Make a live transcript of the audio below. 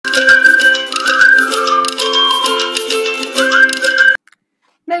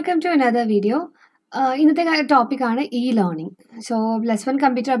welcome to another video. ഇന്നത്തെ topic ആണ് e-learning. So +1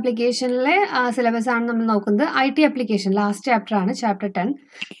 computer ആപ്ലിക്കേഷനിലെ syllabus ആണ് നമ്മൾ നോക്കുന്നത്. IT ആപ്ലിക്കേഷൻ ലാസ്റ്റ് ചാപ്റ്റർ ആണ്, ചാപ്റ്റർ 10.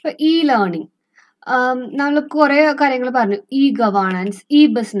 ഇപ്പോൾ e-learning നമ്മൾ കുറേ കാര്യങ്ങൾ പറഞ്ഞു. e-governance,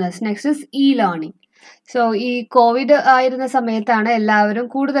 e-business, next is e-learning. So ഈ കോവിഡ് ആയിരുന്ന സമയത്താണ് എല്ലാവരും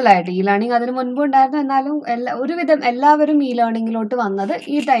കൂടുതലായിട്ട് ഇ ലേണിംഗ്, അതിന് മുൻപ് ഉണ്ടായിരുന്നു, എന്നാലും ഒരുവിധം എല്ലാവരും ഇ ലേണിങ്ങിലോട്ട് വന്നത്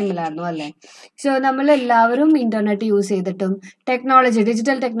ഈ ടൈമിലായിരുന്നു അല്ലേ. സോ നമ്മൾ എല്ലാവരും ഇന്റർനെറ്റ് യൂസ് ചെയ്തിട്ടും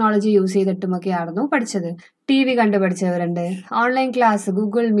ഡിജിറ്റൽ ടെക്നോളജി യൂസ് ചെയ്തിട്ടും ഒക്കെ ആയിരുന്നു പഠിച്ചത്. TV കണ്ട് പഠിച്ചവരുണ്ട്, online class,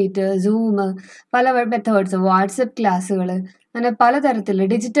 Google meet, zoom, പല മെത്തേഡ്സ്, വാട്സപ്പ് ക്ലാസ്സുകൾ, അങ്ങനെ പലതരത്തിൽ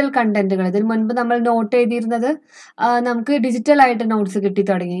ഡിജിറ്റൽ കണ്ടന്റുകൾ. ഇതിന് മുൻപ് നമ്മൾ നോട്ട് എഴുതിയിരുന്നത് നമുക്ക് ഡിജിറ്റലായിട്ട് നോട്ട്സ് കിട്ടി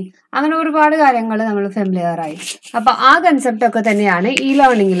തുടങ്ങി. അങ്ങനെ ഒരുപാട് കാര്യങ്ങൾ നമ്മൾ ഫെമിലിയർ ആയി. അപ്പൊ ആ കൺസെപ്റ്റ് ഒക്കെ തന്നെയാണ് ഇ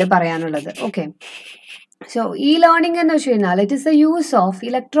ലേണിംഗിൽ പറയാനുള്ളത്. ഓക്കെ, സോ ഇ ലേണിംഗ് എന്ന് വെച്ച് കഴിഞ്ഞാൽ it is the use of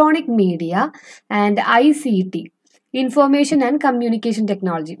electronic media and ICT, information and communication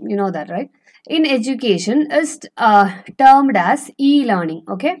technology. You know that, right? In education is termed as e-learning.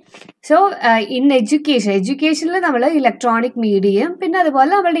 Okay, so in educationൽ നമ്മൾ electronic മീഡിയയും പിന്നെ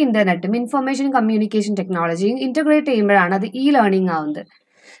അതുപോലെ നമ്മുടെ ഇന്റർനെറ്റും information communication ടെക്നോളജിയും integrate ചെയ്യുമ്പോഴാണ് അത് ഇ ലേണിംഗ് ആവുന്നത്.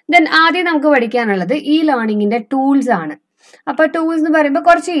 Then ആദ്യം നമുക്ക് പഠിക്കാനുള്ളത് ഇ ലേണിംഗിന്റെ ടൂൾസ് ആണ്. അപ്പോൾ ടൂൾസ് എന്ന് പറയുമ്പോൾ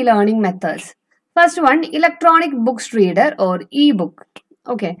കുറച്ച് E learning methods. First one, electronic books reader or E book.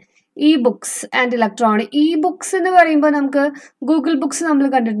 Okay, E books and electronic. E books എന്ന് പറയുമ്പോൾ നമുക്ക് ഗൂഗിൾ ബുക്സ് നമ്മൾ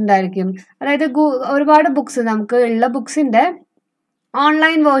കണ്ടിട്ടുണ്ടായിരിക്കും. അതായത് ഒരുപാട് ബുക്സ്, നമുക്ക് ഉള്ള ബുക്സിന്റെ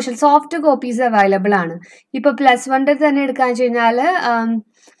online version, soft copies available ആണ്. ഇപ്പൊ +1 തന്നെ എടുക്കാന്ന് വെച്ച് കഴിഞ്ഞാല്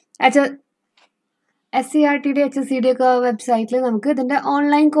SCRTയുടെ HSCD ഒക്കെ വെബ്സൈറ്റിൽ നമുക്ക് ഇതിന്റെ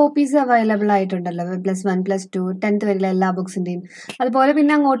ഓൺലൈൻ കോപ്പീസ് അവൈലബിൾ ആയിട്ടുണ്ടല്ലോ. +1, +2, 10th വരെയുള്ള എല്ലാ ബുക്സിന്റെയും, അതുപോലെ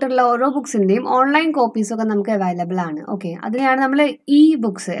പിന്നെ അങ്ങോട്ടുള്ള ഓരോ ബുക്സിന്റെയും ഓൺലൈൻ കോപ്പീസ് ഒക്കെ നമുക്ക് അവൈലബിൾ ആണ്. ഓക്കെ, അതിനെയാണ് നമ്മൾ ഇ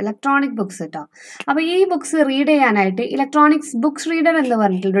ബുക്സ്, ഇലക്ട്രോണിക് ബുക്സ് കേട്ടോ. അപ്പൊ ഈ ബുക്സ് റീഡ് ചെയ്യാനായിട്ട് ഇലക്ട്രോണിക്സ് ബുക്സ് റീഡർ എന്ന്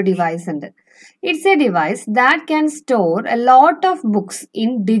പറഞ്ഞിട്ടുള്ളൊരു ഡിവൈസ് ഉണ്ട്. It's A device that can store a lot of books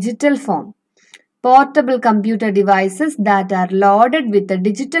in digital form. Portable computer devices that are loaded with the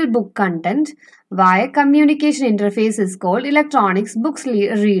digital book content via communication interface is called electronics books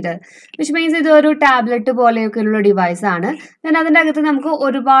reader, which means ഇത് ഒരു tablet പോലെയൊക്കെയുള്ള device ആണ്. then അതിൻ്റെ അകത്ത് നമുക്ക്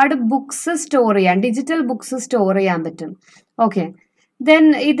ഒരുപാട് books store ചെയ്യാം, digital books store ചെയ്യാൻ പറ്റും. ഓക്കെ, ദെൻ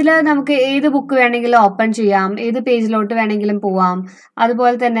ഇതിൽ നമുക്ക് ഏത് ബുക്ക് വേണമെങ്കിലും ഓപ്പൺ ചെയ്യാം, ഏത് പേജിലോട്ട് വേണമെങ്കിലും പോവാം.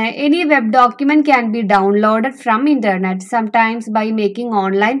 അതുപോലെ തന്നെ any web document can be downloaded from internet, sometimes by making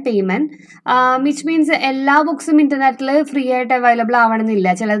online payment, which means എല്ലാ ബുക്സും ഇന്റർനെറ്റിൽ ഫ്രീ ആയിട്ട് അവൈലബിൾ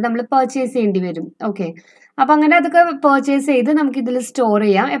ആവണമെന്നില്ല, ചിലത് നമ്മൾ പർച്ചേസ് ചെയ്യേണ്ടി വരും. ഓക്കെ, അപ്പൊ അങ്ങനെ അതൊക്കെ പർച്ചേസ് ചെയ്ത് നമുക്ക് ഇതിൽ സ്റ്റോർ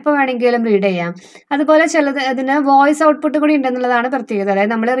ചെയ്യാം, എപ്പോൾ വേണമെങ്കിലും റീഡ് ചെയ്യാം. അതുപോലെ ചിലത് അതിന് വോയിസ് ഔട്ട്പുട്ട് കൂടി ഉണ്ടെന്നുള്ളതാണ് പ്രത്യേകത.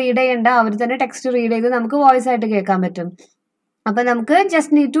 അതായത് നമ്മൾ റീഡ് ചെയ്യേണ്ട, അവർ തന്നെ ടെക്സ്റ്റ് റീഡ് ചെയ്ത് നമുക്ക് വോയിസ് ആയിട്ട് കേൾക്കാൻ പറ്റും. അപ്പൊ നമുക്ക്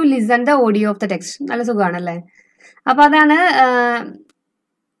just need to listen the audio of the text. നല്ല സുഖമാണല്ലേ. അപ്പൊ അതാണ്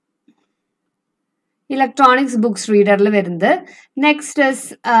ഇലക്ട്രോണിക്സ് ബുക്സ് റീഡറിൽ വരുന്നത്. നെക്സ്റ്റ്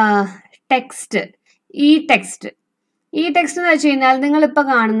ടെക്സ്റ്റ്, ഈ ടെക്സ്റ്റ് എന്ന് വെച്ച് കഴിഞ്ഞാൽ നിങ്ങൾ ഇപ്പൊ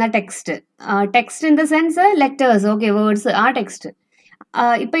കാണുന്ന text in the sense letters, okay, words, ആ ടെക്സ്റ്റ്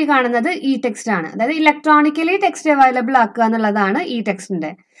ഇപ്പൊ ഈ കാണുന്നത് ഈ ടെക്സ്റ്റ് ആണ്. അതായത് ഇലക്ട്രോണിക്കലി ടെക്സ്റ്റ് അവൈലബിൾ ആക്കുക എന്നുള്ളതാണ് ഈ ടെക്സ്റ്റിന്റെ.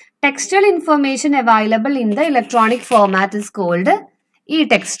 Textual information available in the electronic format is called ഈ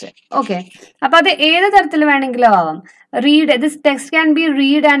ടെക്സ്റ്റ്. ഓക്കെ, അപ്പൊ അത് ഏത് തരത്തിൽ വേണമെങ്കിലും ആവാം. This text can be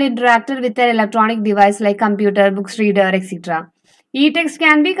read and ഇന്ററാക്റ്റഡ് with N electronic device like computer, books reader, etcetera. E-text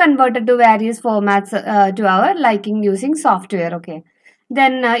can be converted to various formats to our liking using software. Okay,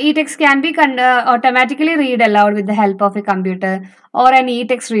 then e-text can be automatically read aloud with the help of a computer or an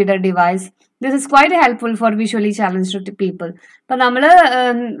e-text reader device. This is quite helpful for visually challenged people. ഇപ്പൊ നമ്മൾ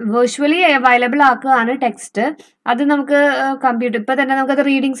visually available ആക്കുകയാണ് text. അത് നമുക്ക് computer, ഇപ്പൊ തന്നെ നമുക്കത്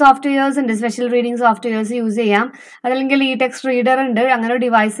reading softwares ഉണ്ട്, special reading softwares use ചെയ്യാം. അതല്ലെങ്കിൽ ഈ ടെക്സ്റ്റ് റീഡർ ഉണ്ട്, അങ്ങനെ ഒരു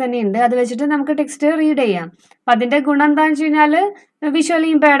ഡിവൈസ് തന്നെ ഉണ്ട്. അത് വെച്ചിട്ട് നമുക്ക് ടെക്സ്റ്റ് റീഡ് ചെയ്യാം. അപ്പൊ അതിന്റെ ഗുണം എന്താണെന്ന് വെച്ച് കഴിഞ്ഞാൽ വിഷ്വലി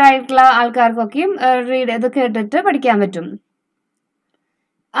ഇമ്പയർഡ് ആയിട്ടുള്ള ആൾക്കാർക്കൊക്കെയും റീഡ് ഇത് കേട്ടിട്ട് പഠിക്കാൻ പറ്റും.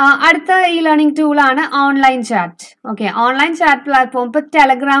 അടുത്ത ഇ ലേണിംഗ് ടൂൾ ആണ് online chat. Okay, online chat platform. ഇപ്പൊ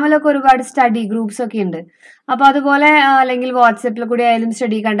ടെലഗ്രാമിലൊക്കെ ഒരുപാട് സ്റ്റഡി ഗ്രൂപ്പ്സ് ഒക്കെ ഉണ്ട്. അപ്പൊ അതുപോലെ അല്ലെങ്കിൽ വാട്സപ്പിൽ കൂടി ആയാലും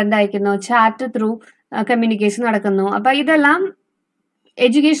സ്റ്റഡി കണ്ടന്റ് അയക്കുന്നു, ചാറ്റ് ത്രൂ കമ്മ്യൂണിക്കേഷൻ നടക്കുന്നു. അപ്പൊ ഇതെല്ലാം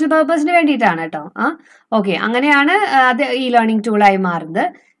എഡ്യൂക്കേഷണൽ പർപ്പസിന് വേണ്ടിയിട്ടാണ് കേട്ടോ. ഓക്കെ, അങ്ങനെയാണ് അത് ഇ ലേണിംഗ് ടൂളായി മാറുന്നത്.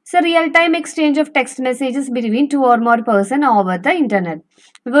 It's a real-time exchange of text messages between 2 or more persons over the internet.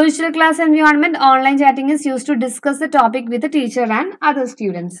 Virtual class environment, online chatting is used to discuss the topic with the teacher and other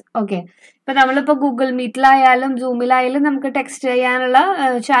students. Okay, ഇപ്പൊ നമ്മളിപ്പോ Google മീറ്റിലായാലും സൂമിലായാലും നമുക്ക് text ചെയ്യാനുള്ള,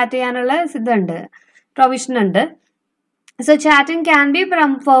 chat ചെയ്യാനുള്ള ഇതുണ്ട്, provision ഉണ്ട്. So chatting can be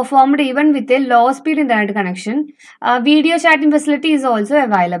performed even with a low-speed internet connection. Video chatting facility is also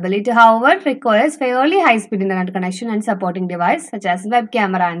available. It, however, requires fairly high-speed internet connection and supporting device such as web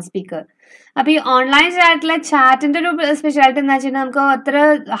camera and speaker. അപ്പോൾ ഈ online ചാറ്റിലെ ചാറ്റിൻ്റെ ഒരു speciality എന്ന് വെച്ചാൽ നമുക്ക് അത്ര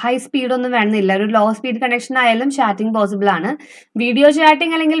high speed ഒന്നും വേണമെന്നില്ല. ഒരു ലോ സ്പീഡ് കണക്ഷൻ ആയാലും ചാറ്റിംഗ് പോസിബിൾ ആണ്. വീഡിയോ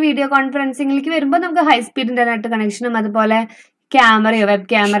ചാറ്റിംഗ് അല്ലെങ്കിൽ വീഡിയോ കോൺഫറൻസിംഗിലേക്ക് വരുമ്പോൾ നമുക്ക് ഹൈ സ്പീഡ് ഇന്റർനെറ്റ് കണക്ഷനും അതുപോലെ ക്യാമറയോ web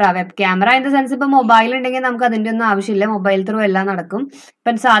camera in the sense ഇപ്പോൾ മൊബൈൽ ഉണ്ടെങ്കിൽ നമുക്ക് അതിൻ്റെ ഒന്നും ആവശ്യമില്ല. മൊബൈൽ ത്രൂ എല്ലാം നടക്കും.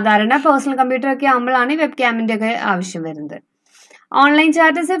 ഇപ്പം സാധാരണ പേഴ്സണൽ കമ്പ്യൂട്ടർ ഒക്കെ ആകുമ്പോഴാണ് ഈ വെബ് ക്യാമിൻ്റെ ഒക്കെ ആവശ്യം വരുന്നത്. Online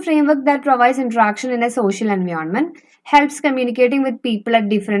chat is a framework that provides interaction in a social environment, helps communicating with people at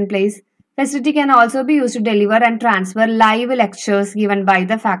different places. Facility can also be used to deliver and transfer live lectures given by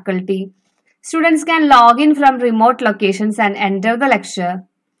the faculty. Students can log in from remote locations and enter the lecture.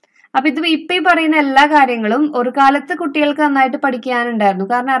 അപ്പോൾ ഇത് ഇപ്പം ഈ പറയുന്ന എല്ലാ കാര്യങ്ങളും ഒരു കാലത്ത് കുട്ടികൾക്ക് നന്നായിട്ട് പഠിക്കാനുണ്ടായിരുന്നു,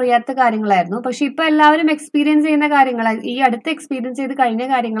 കാരണം അറിയാത്ത കാര്യങ്ങളായിരുന്നു. പക്ഷെ ഇപ്പൊ എല്ലാവരും എക്സ്പീരിയൻസ് ചെയ്യുന്ന കാര്യങ്ങളാണ്, ഈ അടുത്ത് എക്സ്പീരിയൻസ് ചെയ്ത് കഴിഞ്ഞ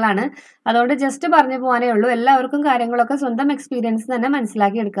കാര്യങ്ങളാണ്. അതുകൊണ്ട് ജസ്റ്റ് പറഞ്ഞു പോകാനേ ഉള്ളൂ. എല്ലാവർക്കും കാര്യങ്ങളൊക്കെ സ്വന്തം എക്സ്പീരിയൻസ് തന്നെ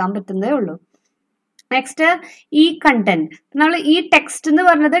മനസ്സിലാക്കി എടുക്കാൻ പറ്റുന്നതേ ഉള്ളൂ. നെക്സ്റ്റ് ഈ കണ്ടന്റ്, നമ്മൾ ഈ ടെക്സ്റ്റ് എന്ന്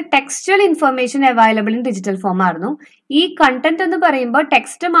പറഞ്ഞത് textual information available in digital form ആയിരുന്നു. ഈ കണ്ടന്റ് എന്ന് പറയുമ്പോൾ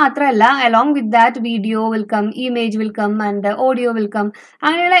ടെക്സ്റ്റ് മാത്രമല്ല, along with that video will come, image will come and audio will come.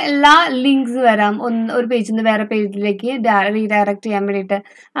 അങ്ങനെയുള്ള എല്ലാ ലിങ്ക്സ് വരാം, ഒരു പേജിൽ നിന്ന് വേറെ പേജിലേക്ക് റീഡയറക്ട് ചെയ്യാൻ വേണ്ടിയിട്ട്.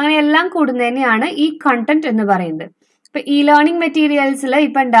 അങ്ങനെ എല്ലാം കൂടുന്നതിനെയാണ് ഈ കണ്ടന്റ് എന്ന് പറയുന്നത്. ഇപ്പൊ ഈ ലേണിംഗ് മെറ്റീരിയൽസിൽ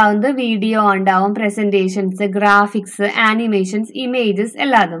ഇപ്പൊ ഉണ്ടാവുന്നത് വീഡിയോ ഉണ്ടാവും, പ്രസന്റേഷൻസ്, ഗ്രാഫിക്സ്, ആനിമേഷൻസ്, ഇമേജസ്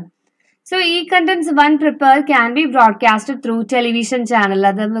എല്ലാതും. So, e-contents one prepared can be broadcasted through television channel.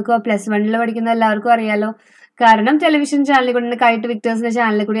 അത് നമുക്ക് +1 പഠിക്കുന്ന എല്ലാവർക്കും അറിയാലോ. കാരണം ടെലിവിഷൻ ചാനലിൽ കൂടി, കൈറ്റ് വിക്ടേഴ്സിന്റെ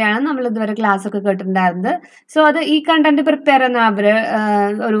ചാനലിൽ കൂടിയാണ് നമ്മൾ ഇതുവരെ ക്ലാസ് ഒക്കെ കേട്ടിട്ടുണ്ടായിരുന്നത്. സോ അത് ഈ കണ്ടന്റ് പ്രിപ്പയർ ചെയ്യുന്ന അവര്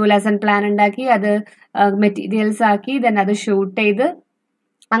ഒരു ലെസൺ പ്ലാൻ ഉണ്ടാക്കി അത് മെറ്റീരിയൽസ് ആക്കി ദെൻ അത് ഷൂട്ട് ചെയ്ത്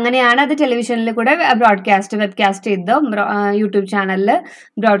അങ്ങനെയാണ് അത് ടെലിവിഷനിൽ കൂടെ വെബ്കാസ്റ്റ് ചെയ്തതും യൂട്യൂബ് ചാനലിൽ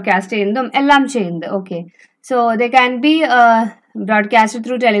ബ്രോഡ്കാസ്റ്റ് ചെയ്യുന്നതും എല്ലാം ചെയ്യുന്നത്. Okay, so they can be broadcasted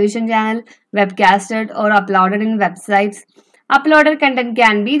through television channel, webcasted or uploaded in websites. Uploaded content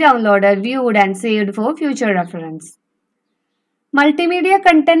can be downloaded, viewed and saved for future reference. Multimedia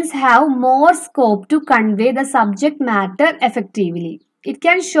contents have more scope to convey the subject matter effectively. It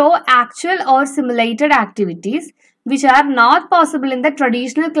can show actual or simulated activities which are not possible in the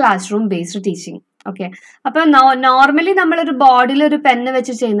traditional classroom based teaching. Okay, അപ്പൊ normally നമ്മളൊരു ബോർഡിൽ ഒരു pen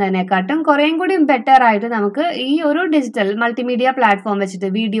വെച്ച് ചെയ്യുന്നതിനെക്കാട്ടും കുറേയും കൂടി better ആയിട്ട് നമുക്ക് ഈ ഒരു ഡിജിറ്റൽ മൾട്ടിമീഡിയ പ്ലാറ്റ്ഫോം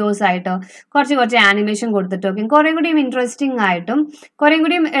വെച്ചിട്ട് വീഡിയോസ് ആയിട്ടോ കുറച്ച് ആനിമേഷൻ കൊടുത്തിട്ടോ കുറേയും കൂടി ഇൻട്രസ്റ്റിംഗ് ആയിട്ടും കുറേയും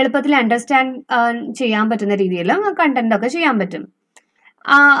കൂടി എളുപ്പത്തിൽ അണ്ടർസ്റ്റാൻഡ് ചെയ്യാൻ പറ്റുന്ന രീതിയിലും കണ്ടന്റ് ഒക്കെ ചെയ്യാൻ പറ്റും.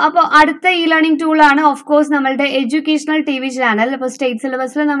 അപ്പോൾ അടുത്ത ഇ ലേണിംഗ് ടൂളാണ് ഓഫ് കോഴ്സ് നമ്മളുടെ എഡ്യൂക്കേഷണൽ TV ചാനൽ. ഇപ്പോൾ സ്റ്റേറ്റ്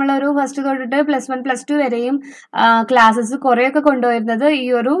സിലബസിൽ നമ്മളൊരു ഫസ്റ്റ് തൊട്ടിട്ട് +1 +2 വരെയും ക്ലാസ്സസ് കുറേയൊക്കെ കൊണ്ടുവരുന്നത് ഈ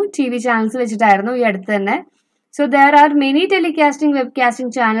ഒരു TV ചാനൽസ് വെച്ചിട്ടായിരുന്നു ഈ അടുത്ത് തന്നെ. So there are many telecasting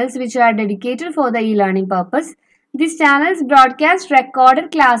webcasting channels which are dedicated for the E learning purpose. These channels broadcast recorded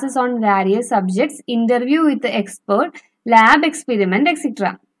classes on various subjects, interview with the expert, lab experiment,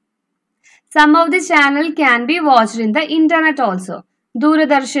 etc. Some of the channel can be watched in the internet also.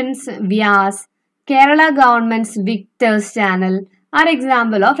 Doordarshan's Vyas, Kerala government's Victor's channel are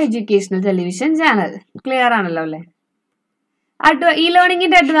example of educational television channel. Clear ആണല്ലോ അല്ലേ? ഈ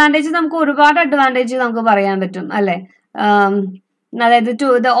ലേണിംഗിന്റെ advantage നമുക്ക് ഒരുപാട് advantage നമുക്ക് പറയാൻ പറ്റും അല്ലെ. അതായത്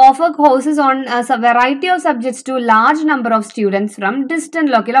the offer courses on a variety of subjects to large number of students from distant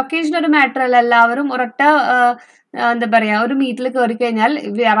location. ഒരു മാറ്റർ അല്ല, എല്ലാവരും ഒരൊറ്റ എന്താ പറയാ ഒരു മീറ്റിൽ കയറി കഴിഞ്ഞാൽ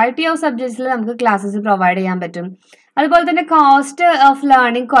വെറൈറ്റി ഓഫ് സബ്ജക്ട്സിൽ നമുക്ക് ക്ലാസ്സസ് പ്രൊവൈഡ് ചെയ്യാൻ പറ്റും. അതുപോലെ തന്നെ കോസ്റ്റ് ഓഫ്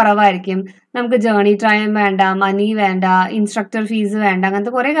ലേണിംഗ് കുറവായിരിക്കും. നമുക്ക് ജേർണി ടൈം വേണ്ട, മണി വേണ്ട, ഇൻസ്ട്രക്ടർ ഫീസ് വേണ്ട,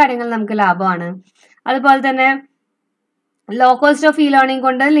 അങ്ങനത്തെ കുറെ കാര്യങ്ങൾ നമുക്ക് ലാഭമാണ്. അതുപോലെ തന്നെ low cost of E learning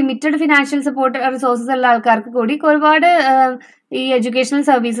കൊണ്ട് ലിമിറ്റഡ് ഫിനാൻഷ്യൽ സപ്പോർട്ട് റിസോഴ്സസ് ഉള്ള ആൾക്കാർക്ക് കൂടി ഒരുപാട് ഈ എഡ്യൂക്കേഷണൽ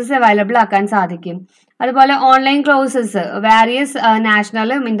സർവീസസ് അവൈലബിൾ ആക്കാൻ സാധിക്കും. അതുപോലെ ഓൺലൈൻ കോഴ്സസ് വാരിയസ്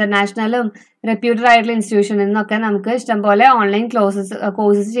നാഷണലും ഇന്റർനാഷണലും റെപ്യൂട്ടഡ് ആയിട്ടുള്ള ഇൻസ്റ്റിറ്റ്യൂഷനിൽ നിന്നൊക്കെ നമുക്ക് ഇഷ്ടംപോലെ ഓൺലൈൻ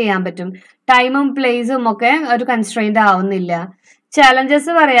കോഴ്സസ് ചെയ്യാൻ പറ്റും. ടൈമും പ്ലേസും ഒക്കെ ഒരു കൺസ്ട്രെയിന്റ് ആവുന്നില്ല.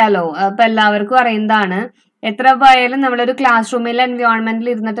 ചാലഞ്ചസ് പറയാലോ, ഇപ്പൊ എല്ലാവർക്കും അറിയുന്നതാണ്. എത്ര പോയാലും നമ്മളൊരു ക്ലാസ് റൂമിലെ എൻവയോൺമെന്റിൽ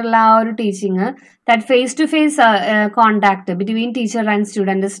ഇരുന്നിട്ടുള്ള ആ ഒരു teaching, that face to face contact between teacher and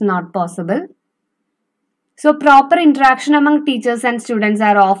student is not possible. So proper interaction among teachers and students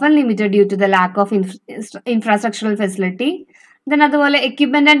are often limited due to the lack of infrastructural facility. Then അതുപോലെ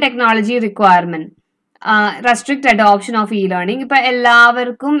equipment and technology requirement, restrict adoption of e-learning. ഇപ്പൊ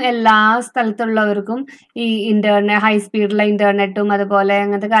എല്ലാവർക്കും എല്ലാ സ്ഥലത്തുള്ളവർക്കും ഈ high സ്പീഡിലുള്ള ഇന്റർനെറ്റും അതുപോലെ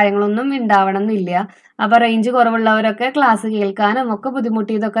അങ്ങനത്തെ കാര്യങ്ങളൊന്നും ഉണ്ടാവണം എന്നില്ല. അപ്പൊ റേഞ്ച് കുറവുള്ളവരൊക്കെ ക്ലാസ് കേൾക്കാനും ഒക്കെ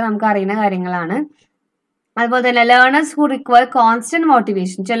ബുദ്ധിമുട്ടിയതൊക്കെ നമുക്ക് അറിയുന്ന കാര്യങ്ങളാണ്. അതുപോലെ തന്നെ learners who require constant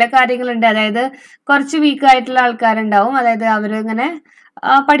motivation. ചില കാര്യങ്ങളുണ്ട്, അതായത് കുറച്ച് വീക്ക് ആയിട്ടുള്ള ആൾക്കാരുണ്ടാവും, അതായത് അവരിങ്ങനെ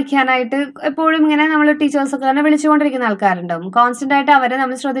പഠിക്കാനായിട്ട് എപ്പോഴും ഇങ്ങനെ നമ്മൾ ടീച്ചേഴ്സൊക്കെ തന്നെ വിളിച്ചുകൊണ്ടിരിക്കുന്ന ആൾക്കാരുണ്ടാവും. കോൺസ്റ്റന്റ് ആയിട്ട് അവരെ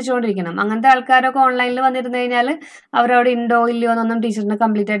നമ്മൾ ശ്രദ്ധിച്ചുകൊണ്ടിരിക്കണം. അങ്ങനത്തെ ആൾക്കാരൊക്കെ ഓൺലൈനിൽ വന്നിരുന്നു കഴിഞ്ഞാൽ അവരവിടെ ഉണ്ടോ ഇല്ലയോ എന്നൊന്നും ടീച്ചറിന്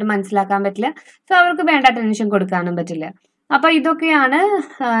കംപ്ലീറ്റ് ആയിട്ട് മനസ്സിലാക്കാൻ പറ്റില്ല. സോ അവർക്ക് വേണ്ട അറ്റൻഷൻ കൊടുക്കാനും പറ്റില്ല. അപ്പൊ ഇതൊക്കെയാണ്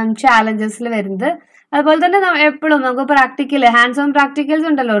ചാലഞ്ചസിൽ വരുന്നത്. അതുപോലെ തന്നെ എപ്പോഴും നമുക്ക് പ്രാക്ടിക്കൽ ഹാൻഡ്സ് ഓൺ പ്രാക്ടിക്കൽസ്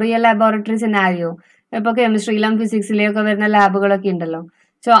ഉണ്ടല്ലോ, റിയൽ ലബോറട്ടറി സിനാരിയോ. ഇപ്പൊ കെമിസ്ട്രിയിലും ഫിസിക്സിലും ഒക്കെ വരുന്ന ലാബുകളൊക്കെ ഉണ്ടല്ലോ.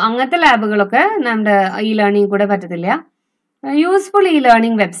 സോ അങ്ങനത്തെ ലാബുകളൊക്കെ നമ്മുടെ ഇ ലേണിംഗ് കൂടെ പറ്റത്തില്ല. Useful E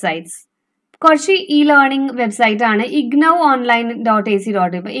learning websites. കുറച്ച് ഇ ലേണിംഗ് വെബ്സൈറ്റ് ആണ്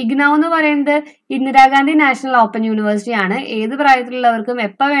ignow.online.ac.in. ഇഗ്നൗ എന്ന് പറയുന്നത് ഇന്ദിരാഗാന്ധി നാഷണൽ ഓപ്പൺ യൂണിവേഴ്സിറ്റി ആണ്. ഏത് പ്രായത്തിലുള്ളവർക്കും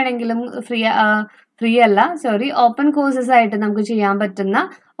എപ്പോൾ വേണമെങ്കിലും ഓപ്പൺ കോഴ്സസ് ആയിട്ട് നമുക്ക് ചെയ്യാൻ പറ്റുന്ന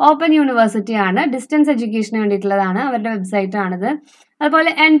ഓപ്പൺ യൂണിവേഴ്സിറ്റി ആണ്. ഡിസ്റ്റൻസ് എഡ്യൂക്കേഷന് വേണ്ടിയിട്ടുള്ളതാണ്, അവരുടെ വെബ്സൈറ്റ് ആണിത്. അതുപോലെ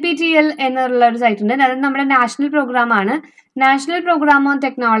NPTEL എന്നുള്ള ഒരു സൈറ്റ് ഉണ്ട്, അത് നമ്മുടെ നാഷണൽ പ്രോഗ്രാം ആണ്. National programme on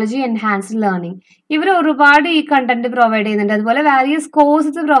technology enhanced learning. ഇവർ ഒരുപാട് ഈ കണ്ടന്റ് പ്രൊവൈഡ് ചെയ്യുന്നുണ്ട്. അതുപോലെ വാരിയസ്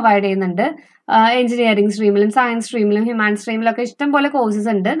കോഴ്സസ് പ്രൊവൈഡ് ചെയ്യുന്നുണ്ട്. എഞ്ചിനീയറിംഗ് സ്ട്രീമിലും സയൻസ് സ്ട്രീമിലും ഹ്യൂമാനിറ്റീസ് സ്ട്രീമിലൊക്കെ ഇഷ്ടംപോലെ കോഴ്സസ്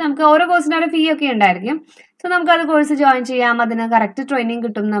ഉണ്ട്. നമുക്ക് ഓരോ കോഴ്സിൻ്റെ ഫീ ഒക്കെ ഉണ്ടായിരിക്കും. സോ നമുക്ക് അത് കോഴ്സ് ജോയിൻ ചെയ്യാം, അതിന് കറക്റ്റ് ട്രെയിനിങ്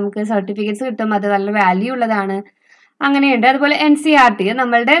കിട്ടും, നമുക്ക് സർട്ടിഫിക്കറ്റ്സ് കിട്ടും, അത് നല്ല വാല്യൂ ഉള്ളതാണ്. അങ്ങനെയുണ്ട്. അതുപോലെ NCERT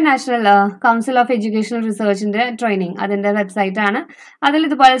നമ്മളുടെ national council of educational റിസർച്ചിന്റെ training, അതിന്റെ വെബ്സൈറ്റ് ആണ്. അതിൽ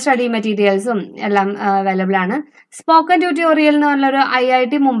ഇതുപോലെ സ്റ്റഡി മെറ്റീരിയൽസും എല്ലാം അവൈലബിൾ ആണ്. സ്പോക്കൺ ട്യൂട്ടോറിയൽ എന്ന് പറഞ്ഞൊരു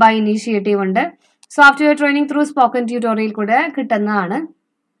IIT മുംബൈ ഇനീഷ്യേറ്റീവ് ഉണ്ട്. Software training through spoken tutorial കൂടെ കിട്ടുന്നതാണ്.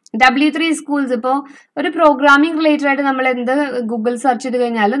 W3 സ്കൂൾസ്, ഇപ്പോൾ ഒരു പ്രോഗ്രാമിംഗ് റിലേറ്റഡ് ആയിട്ട് നമ്മൾ എന്ത് ഗൂഗിൾ സെർച്ച് ചെയ്ത്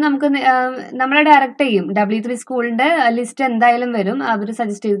കഴിഞ്ഞാലും നമുക്ക് നമ്മളെ ഡയറക്റ്റ് ചെയ്യും. W3 സ്കൂളിന്റെ ലിസ്റ്റ് എന്തായാലും വരും, അവർ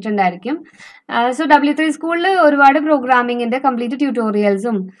സജസ്റ്റ് ചെയ്തിട്ടുണ്ടായിരിക്കും. സോ W3 സ്കൂളിൽ ഒരുപാട് പ്രോഗ്രാമിങ്ങിന്റെ കംപ്ലീറ്റ്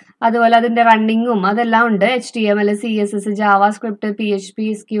ട്യൂട്ടോറിയൽസും അതുപോലെ അതിന്റെ റണ്ണിങ്ങും അതെല്ലാം ഉണ്ട്. HTML, CSS, JavaScript, PHP,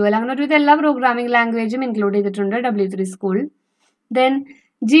 SQL അങ്ങനെ ഒരു എല്ലാ പ്രോഗ്രാമിംഗ് ലാംഗ്വേജും ഇൻക്ലൂഡ് ചെയ്തിട്ടുണ്ട് W3 school. Then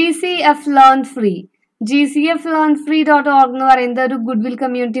GCF Learn Free. GCFlearnfree.org എന്ന് പറയുന്നത് ഒരു ഗുഡ്വിൽ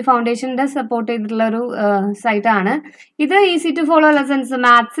കമ്മ്യൂണിറ്റി ഫൗണ്ടേഷന്റെ സപ്പോർട്ട് ചെയ്തിട്ടുള്ള ഒരു സൈറ്റ് ആണ്. ഇത് easy to follow lessons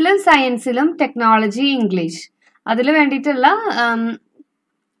മാത്സിലും സയൻസിലും technology English അതിൽ വേണ്ടിയിട്ടുള്ള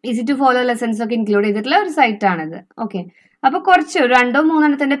ഈസി ടു ഫോളോ ലെസൺസ് ഒക്കെ ഇൻക്ലൂഡ് ചെയ്തിട്ടുള്ള ഒരു സൈറ്റ് ആണിത്. ഓക്കെ, അപ്പൊ കുറച്ച്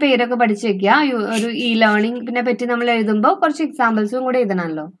 2-3 പേരൊക്കെ പഠിച്ചു വെക്കുക. ഒരു ഇ ലേണിംഗിനെ പറ്റി നമ്മൾ എഴുതുമ്പോൾ കുറച്ച് എക്സാമ്പിൾസും കൂടെ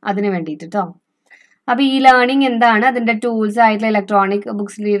എഴുതണമല്ലോ, അതിന് വേണ്ടിയിട്ട് കേട്ടോ. അപ്പൊ ഇ ലേണിംഗ് എന്താണ്, അതിന്റെ ടൂൾസ് ആയിട്ടുള്ള electronic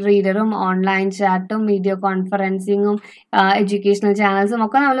books റീഡറും online ചാറ്റും video കോൺഫറൻസിങ്ങും educational ചാനൽസും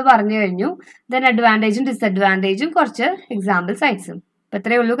ഒക്കെ നമ്മൾ പറഞ്ഞു കഴിഞ്ഞു. ദെൻ അഡ്വാൻറ്റേജും ഡിസഡ്വാൻറ്റേജും കുറച്ച് എക്സാമ്പിൾ സൈറ്റ്സും. അപ്പൊ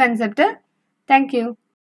ഇത്രയേ ഉള്ളൂ കൺസെപ്റ്റ്. Thank you.